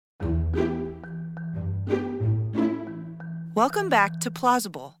Welcome back to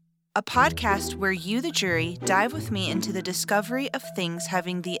Plausible, a podcast where you, the jury, dive with me into the discovery of things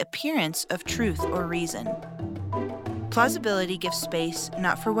having the appearance of truth or reason. Plausibility gives space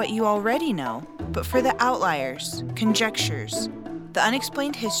not for what you already know, but for the outliers, conjectures, the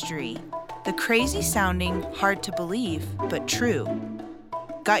unexplained history, the crazy-sounding, hard-to-believe, but true.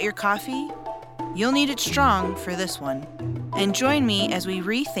 Got your coffee? You'll need it strong for this one. And join me as we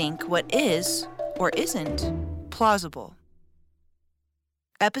rethink what is, or isn't, plausible.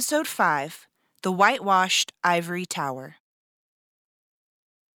 Episode 5, The Whitewashed Ivory Tower.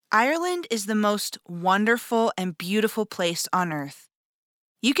 Ireland is the most wonderful and beautiful place on earth.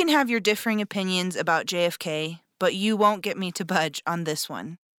 You can have your differing opinions about JFK, but you won't get me to budge on this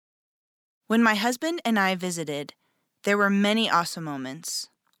one. When my husband and I visited, there were many awesome moments.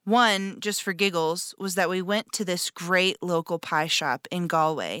 One, just for giggles, was that we went to this great local pie shop in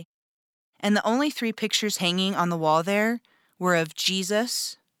Galway, and the only 3 pictures hanging on the wall there were of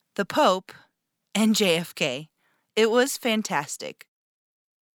Jesus, the Pope, and JFK. It was fantastic.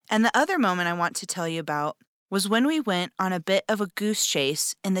 And the other moment I want to tell you about was when we went on a bit of a goose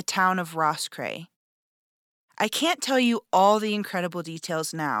chase in the town of Roscrea. I can't tell you all the incredible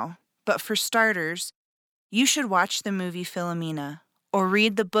details now, but for starters, you should watch the movie Philomena or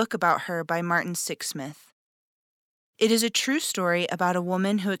read the book about her by Martin Sixsmith. It is a true story about a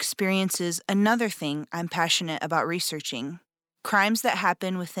woman who experiences another thing I'm passionate about researching, crimes that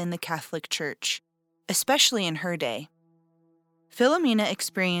happen within the Catholic Church, especially in her day. Philomena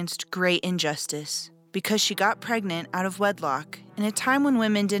experienced great injustice because she got pregnant out of wedlock in a time when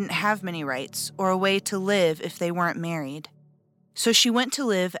women didn't have many rights or a way to live if they weren't married. So she went to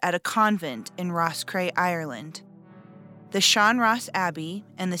live at a convent in Roscrea, Ireland. The Sean Ross Abbey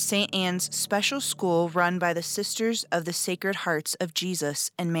and the St. Anne's Special School run by the Sisters of the Sacred Hearts of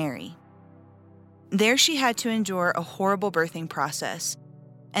Jesus and Mary. There she had to endure a horrible birthing process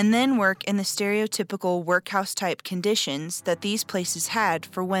and then work in the stereotypical workhouse-type conditions that these places had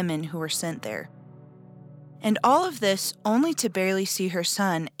for women who were sent there. And all of this only to barely see her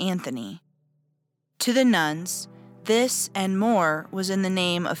son, Anthony. To the nuns, this and more was in the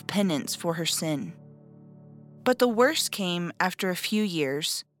name of penance for her sin. But the worst came after a few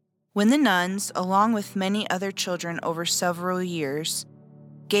years, when the nuns, along with many other children over several years,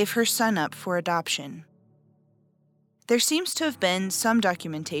 gave her son up for adoption. There seems to have been some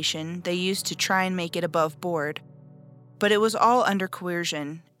documentation they used to try and make it above board, but it was all under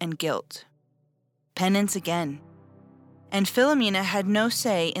coercion and guilt. Penance again. And Philomena had no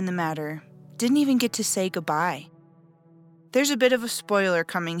say in the matter, didn't even get to say goodbye. There's a bit of a spoiler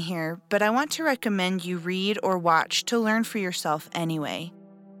coming here, but I want to recommend you read or watch to learn for yourself anyway.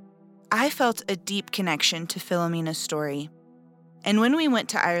 I felt a deep connection to Philomena's story. And when we went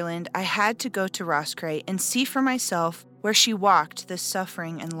to Ireland, I had to go to Roscrea and see for myself where she walked this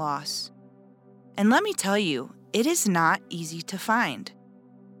suffering and loss. And let me tell you, it is not easy to find.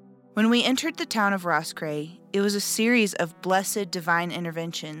 When we entered the town of Roscrea, it was a series of blessed divine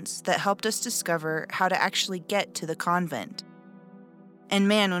interventions that helped us discover how to actually get to the convent. And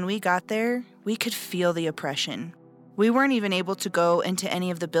man, when we got there, we could feel the oppression. We weren't even able to go into any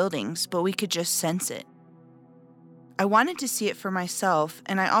of the buildings, but we could just sense it. I wanted to see it for myself,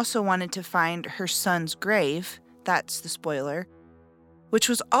 and I also wanted to find her son's grave, that's the spoiler, which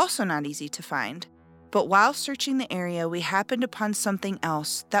was also not easy to find. But while searching the area, we happened upon something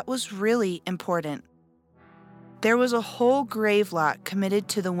else that was really important. There was a whole grave lot committed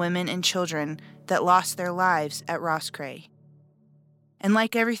to the women and children that lost their lives at Roscrea. And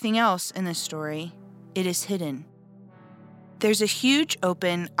like everything else in this story, it is hidden. There's a huge,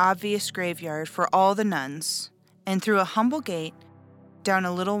 open, obvious graveyard for all the nuns, and through a humble gate, down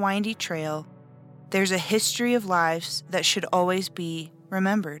a little windy trail, there's a history of lives that should always be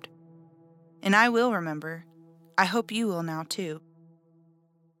remembered. And I will remember. I hope you will now, too.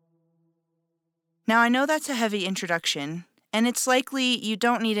 Now, I know that's a heavy introduction, and it's likely you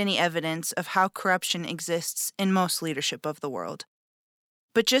don't need any evidence of how corruption exists in most leadership of the world.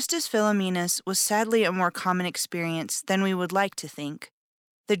 But just as Philomena's was sadly a more common experience than we would like to think,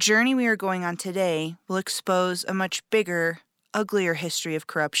 the journey we are going on today will expose a much bigger, uglier history of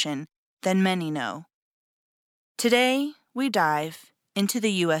corruption than many know. Today, we dive into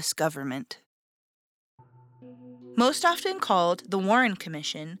the U.S. government. Most often called the Warren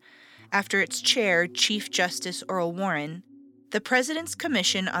Commission, after its chair, Chief Justice Earl Warren, the President's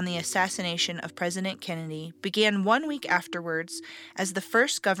Commission on the Assassination of President Kennedy began 1 week afterwards as the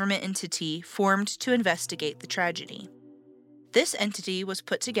first government entity formed to investigate the tragedy. This entity was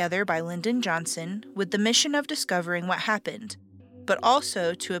put together by Lyndon Johnson with the mission of discovering what happened, but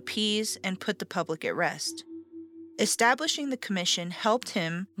also to appease and put the public at rest. Establishing the commission helped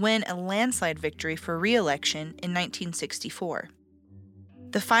him win a landslide victory for re-election in 1964.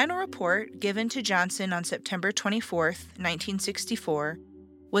 The final report given to Johnson on September 24, 1964,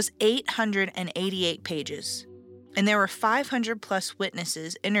 was 888 pages, and there were 500-plus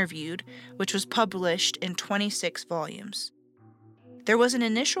witnesses interviewed, which was published in 26 volumes. There was an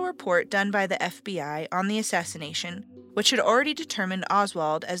initial report done by the FBI on the assassination, which had already determined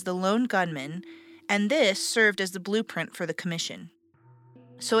Oswald as the lone gunman, and this served as the blueprint for the commission.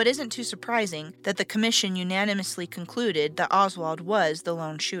 So it isn't too surprising that the commission unanimously concluded that Oswald was the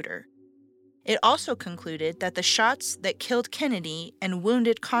lone shooter. It also concluded that the shots that killed Kennedy and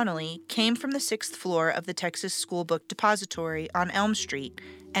wounded Connally came from the 6th floor of the Texas School Book Depository on Elm Street,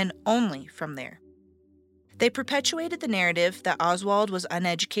 and only from there. They perpetuated the narrative that Oswald was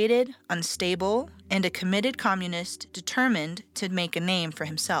uneducated, unstable, and a committed communist determined to make a name for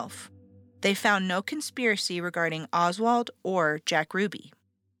himself. They found no conspiracy regarding Oswald or Jack Ruby.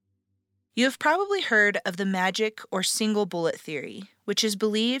 You have probably heard of the magic or single bullet theory, which is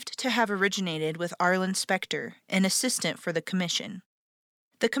believed to have originated with Arlen Specter, an assistant for the commission.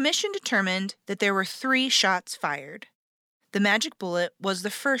 The commission determined that there were 3 shots fired. The magic bullet was the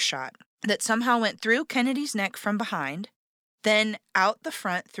first shot that somehow went through Kennedy's neck from behind, then out the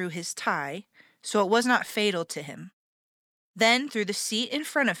front through his tie, so it was not fatal to him, then through the seat in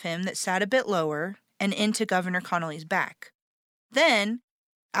front of him that sat a bit lower and into Governor Connally's back, then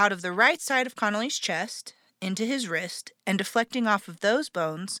out of the right side of Connally's chest, into his wrist, and deflecting off of those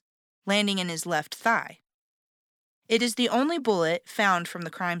bones, landing in his left thigh. It is the only bullet found from the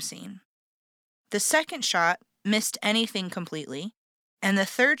crime scene. The second shot missed anything completely, and the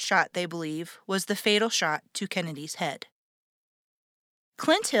third shot, they believe, was the fatal shot to Kennedy's head.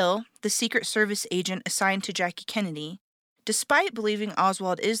 Clint Hill, the Secret Service agent assigned to Jackie Kennedy, despite believing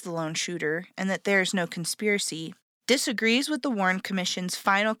Oswald is the lone shooter and that there is no conspiracy, disagrees with the Warren Commission's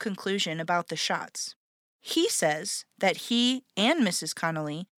final conclusion about the shots. He says that he and Mrs.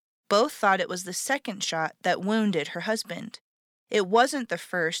 Connally both thought it was the second shot that wounded her husband. It wasn't the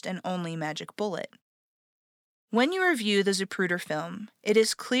first and only magic bullet. When you review the Zapruder film, it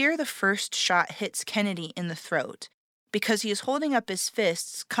is clear the first shot hits Kennedy in the throat because he is holding up his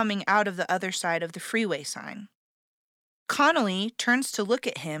fists coming out of the other side of the freeway sign. Connally turns to look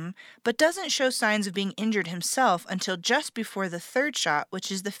at him, but doesn't show signs of being injured himself until just before the third shot,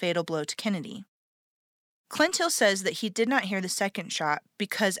 which is the fatal blow to Kennedy. Clint Hill says that he did not hear the second shot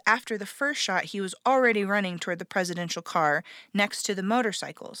because after the first shot he was already running toward the presidential car next to the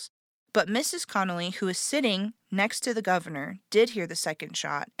motorcycles. But Mrs. Connally, who was sitting next to the governor, did hear the second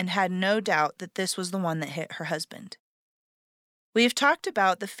shot and had no doubt that this was the one that hit her husband. We have talked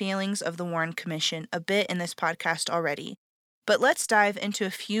about the failings of the Warren Commission a bit in this podcast already, but let's dive into a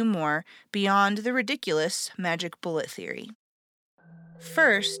few more beyond the ridiculous magic bullet theory.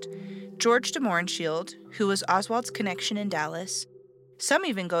 First, George de Mohrenschildt, who was Oswald's connection in Dallas, some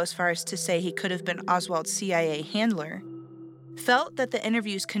even go as far as to say he could have been Oswald's CIA handler, felt that the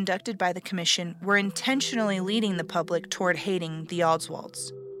interviews conducted by the commission were intentionally leading the public toward hating the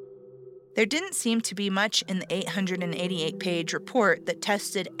Oswalds. There didn't seem to be much in the 888-page report that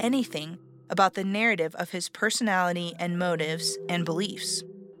tested anything about the narrative of his personality and motives and beliefs.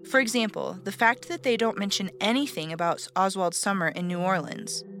 For example, the fact that they don't mention anything about Oswald's summer in New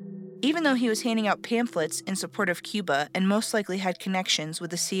Orleans, even though he was handing out pamphlets in support of Cuba and most likely had connections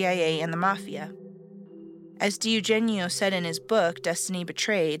with the CIA and the Mafia. As D'Eugenio said in his book, Destiny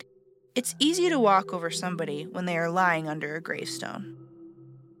Betrayed, it's easy to walk over somebody when they are lying under a gravestone.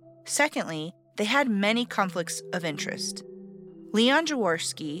 Secondly, they had many conflicts of interest. Leon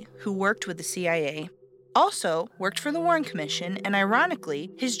Jaworski, who worked with the CIA, also worked for the Warren Commission, and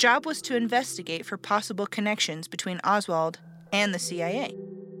ironically, his job was to investigate for possible connections between Oswald and the CIA.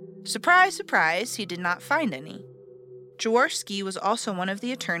 Surprise, surprise, he did not find any. Jaworski was also one of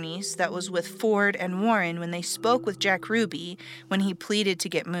the attorneys that was with Ford and Warren when they spoke with Jack Ruby when he pleaded to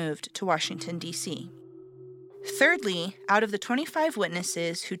get moved to Washington, D.C. Thirdly, out of the 25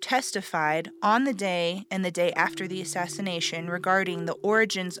 witnesses who testified on the day and the day after the assassination regarding the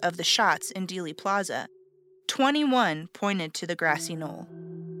origins of the shots in Dealey Plaza, 21 pointed to the grassy knoll.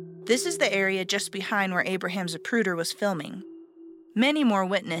 This is the area just behind where Abraham Zapruder was filming. Many more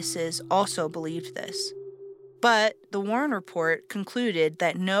witnesses also believed this. But the Warren report concluded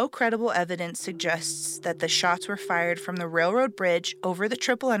that no credible evidence suggests that the shots were fired from the railroad bridge over the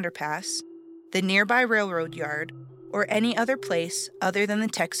Triple Underpass, the nearby railroad yard, or any other place other than the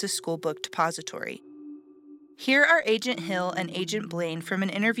Texas School Book Depository. Here are Agent Hill and Agent Blaine from an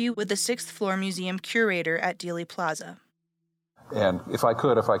interview with the 6th Floor Museum curator at Dealey Plaza. And if I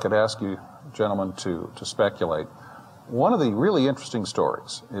could ask you, gentlemen, to speculate, One of the really interesting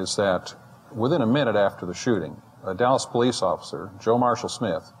stories is that within a minute after the shooting, a Dallas police officer, Joe Marshall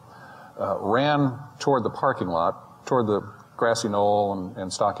Smith, ran toward the parking lot, toward the grassy knoll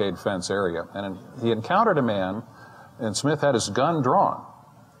and stockade fence area, and he encountered a man, and Smith had his gun drawn.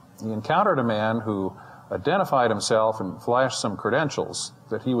 He encountered a man who identified himself and flashed some credentials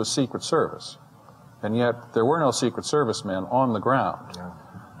that he was Secret Service, and yet there were no Secret Service men on the ground. Yeah.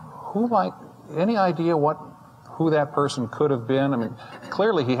 Any idea who that person could have been? I mean,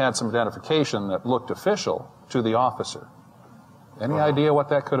 clearly he had some identification that looked official to the officer. Any idea what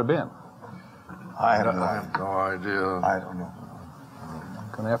that could have been? I have no idea. I don't know.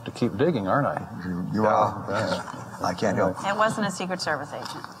 I'm going to have to keep digging, aren't I? You are. I can't help. It wasn't a Secret Service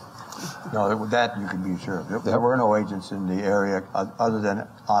agent. No, that you can be sure. There were no agents in the area other than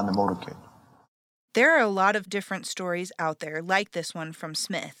on the motorcade. There are a lot of different stories out there like this one from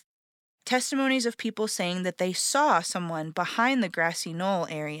Smith. Testimonies of people saying that they saw someone behind the grassy knoll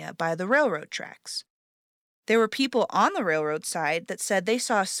area by the railroad tracks. There were people on the railroad side that said they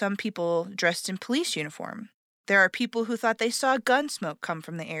saw some people dressed in police uniform. There are people who thought they saw gun smoke come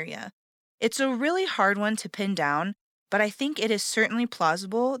from the area. It's a really hard one to pin down, but I think it is certainly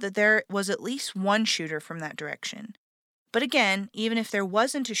plausible that there was at least one shooter from that direction. But again, even if there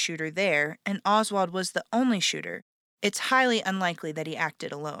wasn't a shooter there and Oswald was the only shooter, it's highly unlikely that he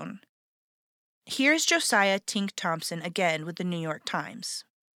acted alone. Here's Josiah Tink Thompson again with the New York Times.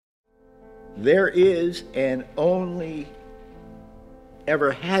 There is, and only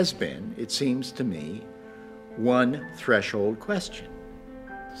ever has been, it seems to me, one threshold question.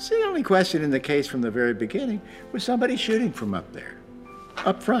 It's the only question in the case from the very beginning. Was somebody shooting from up there?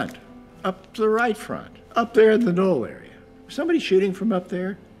 Up front, up to the right front, up there in the knoll area. Was somebody shooting from up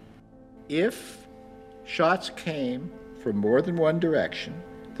there? If shots came from more than one direction,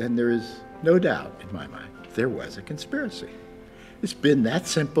 then there is no doubt in my mind there was a conspiracy. It's been that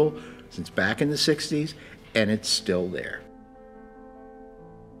simple since back in the 60s, and it's still there.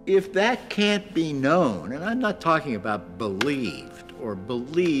 If that can't be known, and I'm not talking about believed or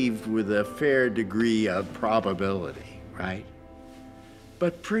believed with a fair degree of probability, right?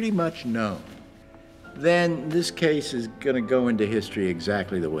 But pretty much known, then this case is going to go into history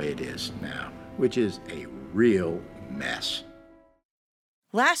exactly the way it is now, which is a real mess.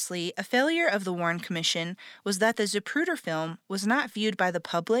 Lastly, a failure of the Warren Commission was that the Zapruder film was not viewed by the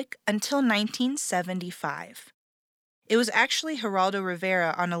public until 1975. It was actually Geraldo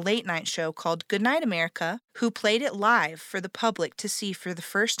Rivera on a late-night show called Goodnight America who played it live for the public to see for the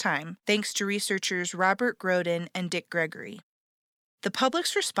first time, thanks to researchers Robert Grodin and Dick Gregory. The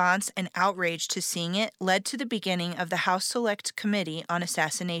public's response and outrage to seeing it led to the beginning of the House Select Committee on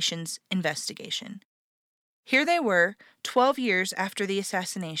Assassinations investigation. Here they were, 12 years after the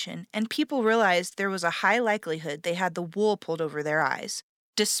assassination, and people realized there was a high likelihood they had the wool pulled over their eyes,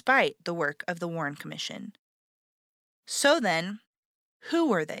 despite the work of the Warren Commission. So then, who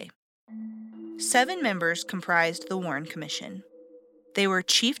were they? 7 members comprised the Warren Commission. They were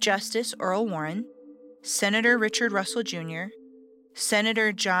Chief Justice Earl Warren, Senator Richard Russell Jr.,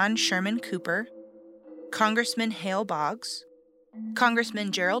 Senator John Sherman Cooper, Congressman Hale Boggs,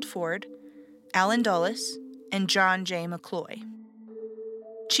 Congressman Gerald Ford, Allen Dulles, and John J. McCloy.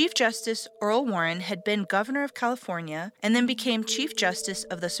 Chief Justice Earl Warren had been governor of California and then became Chief Justice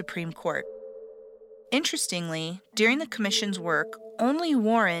of the Supreme Court. Interestingly, during the commission's work, only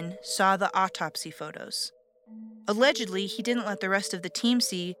Warren saw the autopsy photos. Allegedly, he didn't let the rest of the team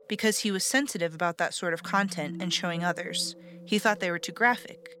see because he was sensitive about that sort of content and showing others. He thought they were too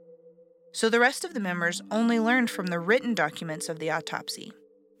graphic. So the rest of the members only learned from the written documents of the autopsy,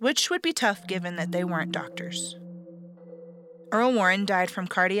 which would be tough given that they weren't doctors. Earl Warren died from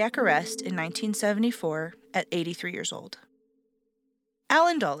cardiac arrest in 1974 at 83 years old.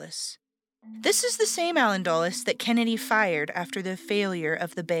 Allen Dulles. This is the same Allen Dulles that Kennedy fired after the failure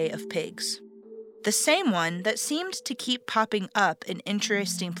of the Bay of Pigs. The same one that seemed to keep popping up in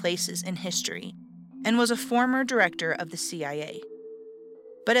interesting places in history, and was a former director of the CIA.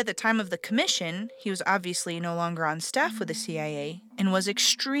 But at the time of the commission, he was obviously no longer on staff with the CIA and was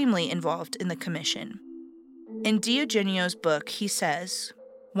extremely involved in the commission. In Diogenio's book, he says,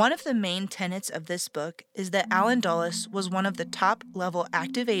 one of the main tenets of this book is that Allen Dulles was one of the top-level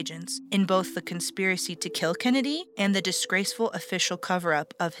active agents in both the conspiracy to kill Kennedy and the disgraceful official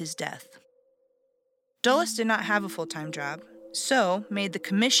cover-up of his death. Dulles did not have a full-time job, so made the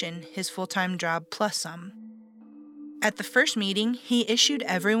commission his full-time job plus some. At the first meeting, he issued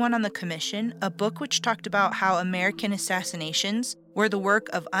everyone on the commission a book which talked about how American assassinations were the work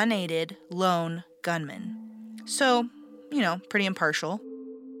of unaided, lone gunmen. So, pretty impartial.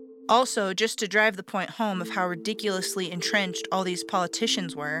 Also, just to drive the point home of how ridiculously entrenched all these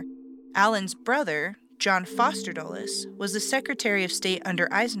politicians were, Allen's brother, John Foster Dulles, was the Secretary of State under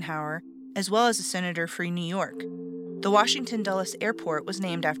Eisenhower, as well as a senator for New York. The Washington Dulles Airport was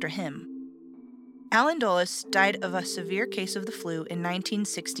named after him. Allen Dulles died of a severe case of the flu in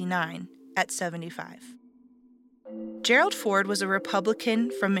 1969 at 75. Gerald Ford was a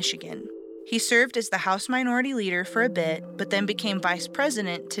Republican from Michigan. He served as the House Minority Leader for a bit, but then became Vice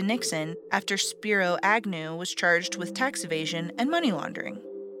President to Nixon after Spiro Agnew was charged with tax evasion and money laundering.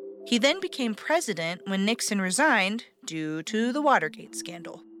 He then became president when Nixon resigned due to the Watergate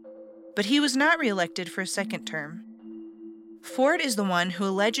scandal. But he was not reelected for a second term. Ford is the one who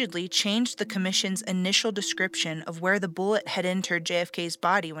allegedly changed the commission's initial description of where the bullet had entered JFK's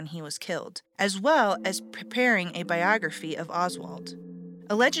body when he was killed, as well as preparing a biography of Oswald.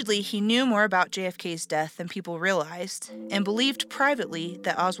 Allegedly, he knew more about JFK's death than people realized, and believed privately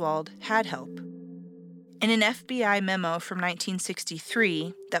that Oswald had help. In an FBI memo from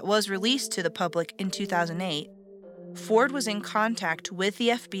 1963 that was released to the public in 2008, Ford was in contact with the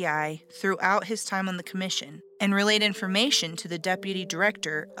FBI throughout his time on the commission and relayed information to the deputy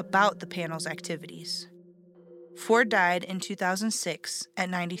director about the panel's activities. Ford died in 2006 at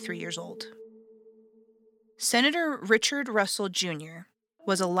 93 years old. Senator Richard Russell Jr.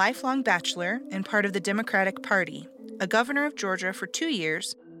 was a lifelong bachelor and part of the Democratic Party, a governor of Georgia for 2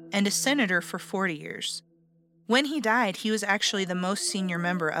 years, and a senator for 40 years. When he died, he was actually the most senior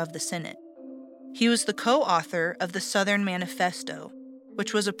member of the Senate. He was the co-author of the Southern Manifesto,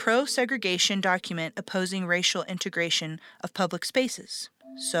 which was a pro-segregation document opposing racial integration of public spaces.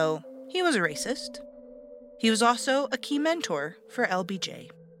 So, he was a racist. He was also a key mentor for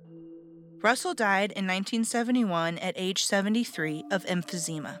LBJ. Russell died in 1971 at age 73 of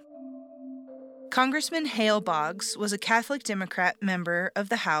emphysema. Congressman Hale Boggs was a Catholic Democrat member of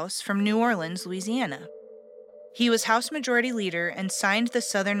the House from New Orleans, Louisiana. He was House Majority Leader and signed the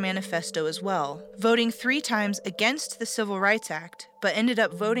Southern Manifesto as well, voting 3 times against the Civil Rights Act, but ended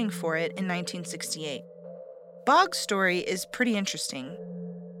up voting for it in 1968. Boggs' story is pretty interesting.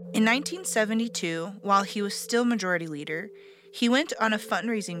 In 1972, while he was still Majority Leader, he went on a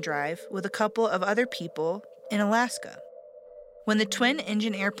fundraising drive with a couple of other people in Alaska, when the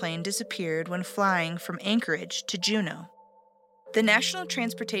twin-engine airplane disappeared when flying from Anchorage to Juneau. The National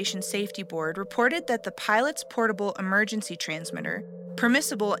Transportation Safety Board reported that the pilot's portable emergency transmitter,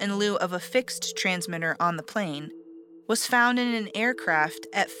 permissible in lieu of a fixed transmitter on the plane, was found in an aircraft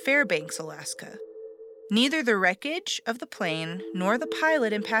at Fairbanks, Alaska. Neither the wreckage of the plane nor the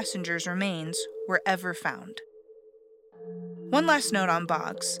pilot and passengers' remains were ever found. One last note on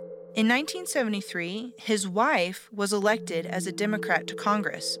Boggs. In 1973, his wife was elected as a Democrat to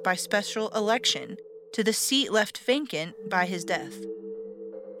Congress by special election to the seat left vacant by his death.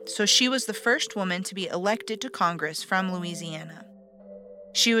 So she was the first woman to be elected to Congress from Louisiana.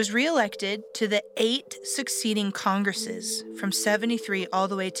 She was reelected to the 8 succeeding Congresses from 73 all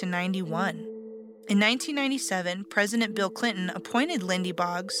the way to 91. In 1997, President Bill Clinton appointed Lindy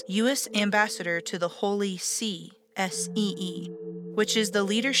Boggs U.S. Ambassador to the Holy See, SEE, which is the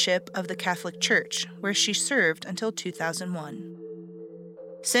leadership of the Catholic Church, where she served until 2001.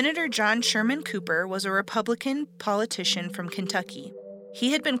 Senator John Sherman Cooper was a Republican politician from Kentucky.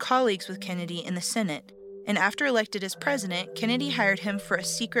 He had been colleagues with Kennedy in the Senate, and after elected as president, Kennedy hired him for a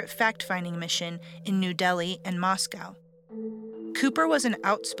secret fact-finding mission in New Delhi and Moscow. Cooper was an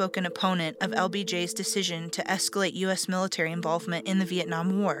outspoken opponent of LBJ's decision to escalate U.S. military involvement in the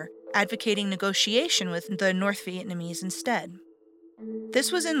Vietnam War, advocating negotiation with the North Vietnamese instead.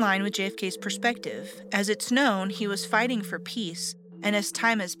 This was in line with JFK's perspective. As it's known, he was fighting for peace, and as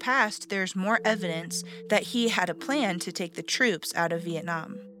time has passed, there's more evidence that he had a plan to take the troops out of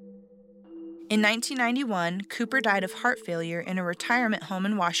Vietnam. In 1991, Cooper died of heart failure in a retirement home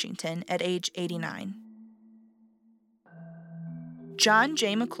in Washington at age 89. John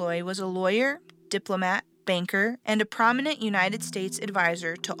J. McCloy was a lawyer, diplomat, banker, and a prominent United States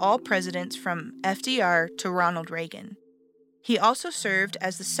advisor to all presidents from FDR to Ronald Reagan. He also served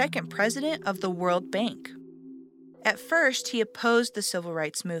as the second president of the World Bank. At first, he opposed the civil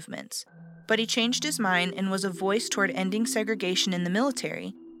rights movements, but he changed his mind and was a voice toward ending segregation in the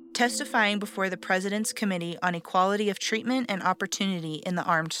military, testifying before the President's Committee on Equality of Treatment and Opportunity in the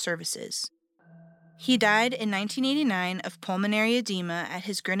Armed Services. He died in 1989 of pulmonary edema at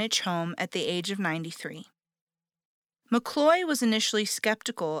his Greenwich home at the age of 93. McCloy was initially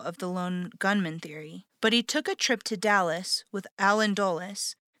skeptical of the lone gunman theory, but he took a trip to Dallas with Allen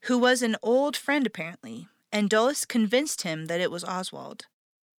Dulles, who was an old friend apparently, and Dulles convinced him that it was Oswald.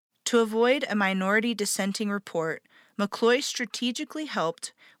 To avoid a minority dissenting report, McCloy strategically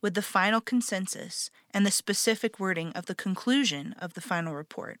helped with the final consensus and the specific wording of the conclusion of the final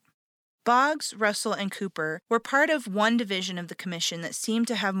report. Boggs, Russell, and Cooper were part of one division of the commission that seemed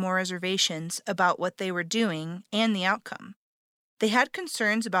to have more reservations about what they were doing and the outcome. They had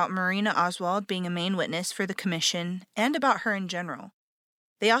concerns about Marina Oswald being a main witness for the commission and about her in general.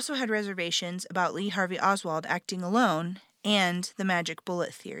 They also had reservations about Lee Harvey Oswald acting alone and the magic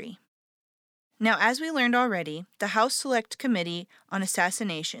bullet theory. Now, as we learned already, the House Select Committee on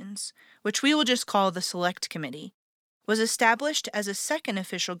Assassinations, which we will just call the Select Committee, was established as a second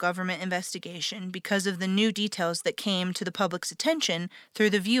official government investigation because of the new details that came to the public's attention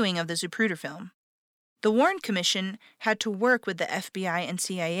through the viewing of the Zapruder film. The Warren Commission had to work with the FBI and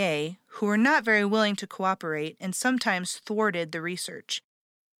CIA, who were not very willing to cooperate and sometimes thwarted the research.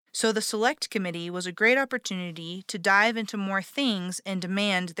 So the Select Committee was a great opportunity to dive into more things and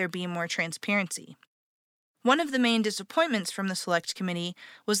demand there be more transparency. One of the main disappointments from the Select Committee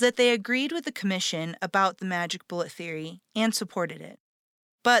was that they agreed with the Commission about the magic bullet theory and supported it.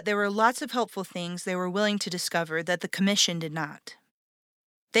 But there were lots of helpful things they were willing to discover that the Commission did not.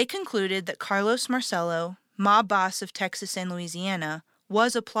 They concluded that Carlos Marcello, mob boss of Texas and Louisiana,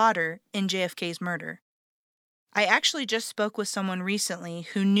 was a plotter in JFK's murder. I actually just spoke with someone recently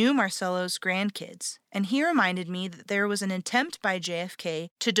who knew Marcello's grandkids, and he reminded me that there was an attempt by JFK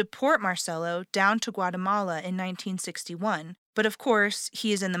to deport Marcello down to Guatemala in 1961, but of course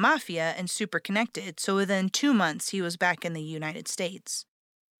he is in the mafia and super connected, so within 2 months he was back in the United States.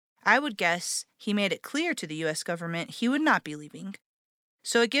 I would guess he made it clear to the U.S. government he would not be leaving,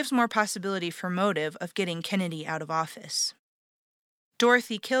 so it gives more possibility for motive of getting Kennedy out of office.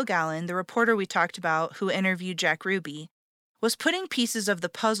 Dorothy Kilgallen, the reporter we talked about who interviewed Jack Ruby, was putting pieces of the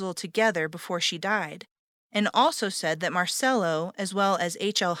puzzle together before she died, and also said that Marcello as well as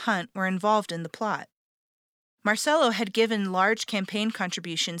H.L. Hunt were involved in the plot. Marcello had given large campaign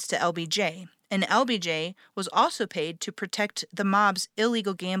contributions to LBJ, and LBJ was also paid to protect the mob's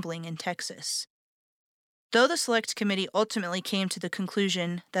illegal gambling in Texas. Though the Select Committee ultimately came to the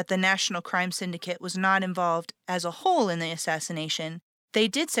conclusion that the National Crime Syndicate was not involved as a whole in the assassination, they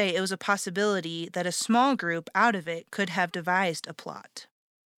did say it was a possibility that a small group out of it could have devised a plot.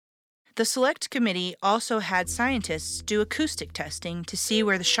 The Select Committee also had scientists do acoustic testing to see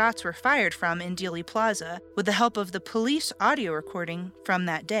where the shots were fired from in Dealey Plaza with the help of the police audio recording from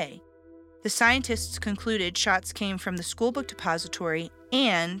that day. The scientists concluded shots came from the schoolbook depository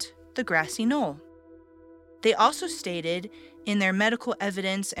and the grassy knoll. They also stated in their medical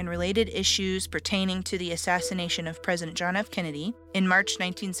evidence and related issues pertaining to the assassination of President John F. Kennedy in March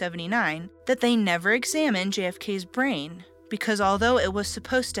 1979 that they never examined JFK's brain because although it was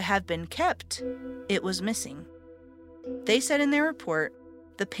supposed to have been kept, it was missing. They said in their report,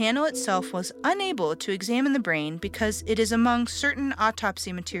 the panel itself was unable to examine the brain because it is among certain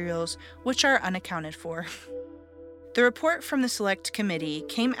autopsy materials which are unaccounted for. The report from the Select Committee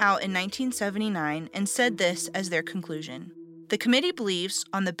came out in 1979 and said this as their conclusion. The committee believes,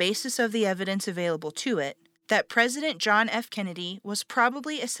 on the basis of the evidence available to it, that President John F. Kennedy was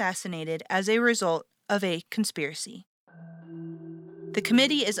probably assassinated as a result of a conspiracy. The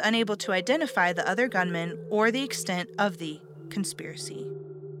committee is unable to identify the other gunmen or the extent of the conspiracy.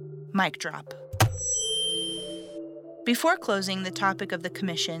 Mic drop. Before closing the topic of the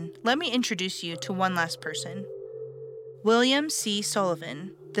commission, let me introduce you to one last person. William C.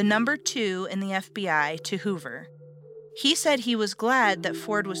 Sullivan, the number 2 in the FBI to Hoover. He said he was glad that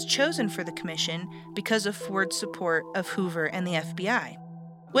Ford was chosen for the commission because of Ford's support of Hoover and the FBI,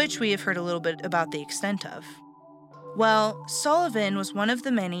 which we have heard a little bit about the extent of. Well, Sullivan was one of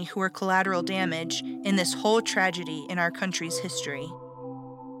the many who were collateral damage in this whole tragedy in our country's history.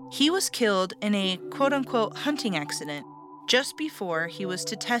 He was killed in a quote-unquote hunting accident just before he was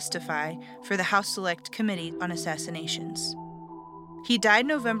to testify for the House Select Committee on Assassinations. He died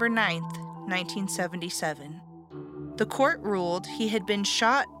November 9th, 1977. The court ruled he had been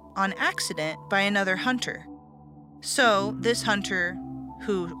shot on accident by another hunter. So, this hunter,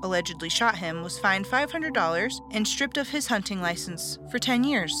 who allegedly shot him, was fined $500 and stripped of his hunting license for 10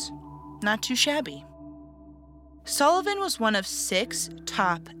 years. Not too shabby. Sullivan was one of 6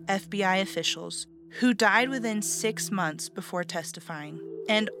 top FBI officials who died within 6 months before testifying,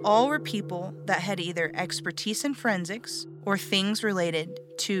 and all were people that had either expertise in forensics or things related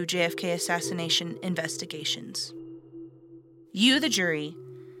to JFK assassination investigations. You, the jury,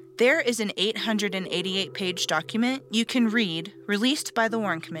 there is an 888-page document you can read released by the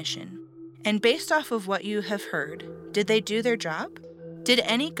Warren Commission. And based off of what you have heard, did they do their job? Did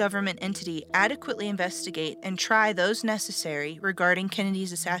any government entity adequately investigate and try those necessary regarding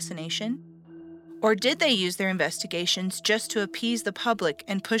Kennedy's assassination? Or did they use their investigations just to appease the public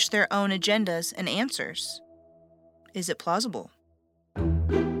and push their own agendas and answers? Is it plausible?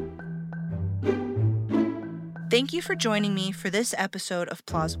 Thank you for joining me for this episode of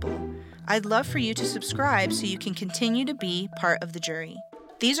Plausible. I'd love for you to subscribe so you can continue to be part of the jury.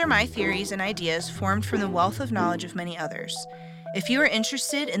 These are my theories and ideas formed from the wealth of knowledge of many others. If you are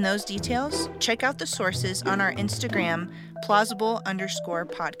interested in those details, check out the sources on our Instagram,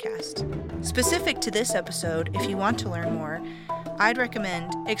 plausible_podcast. Specific to this episode, if you want to learn more, I'd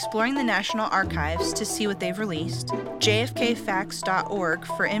recommend exploring the National Archives to see what they've released, jfkfacts.org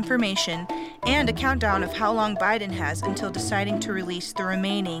for information and a countdown of how long Biden has until deciding to release the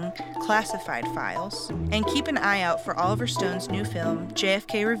remaining classified files, and keep an eye out for Oliver Stone's new film,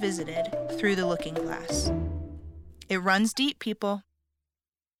 JFK Revisited, Through the Looking Glass. It runs deep, people.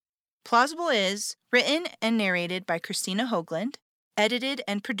 Plausible is written and narrated by Christina Hoagland, edited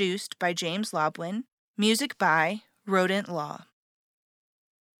and produced by James Lobwin, music by Rodent Law.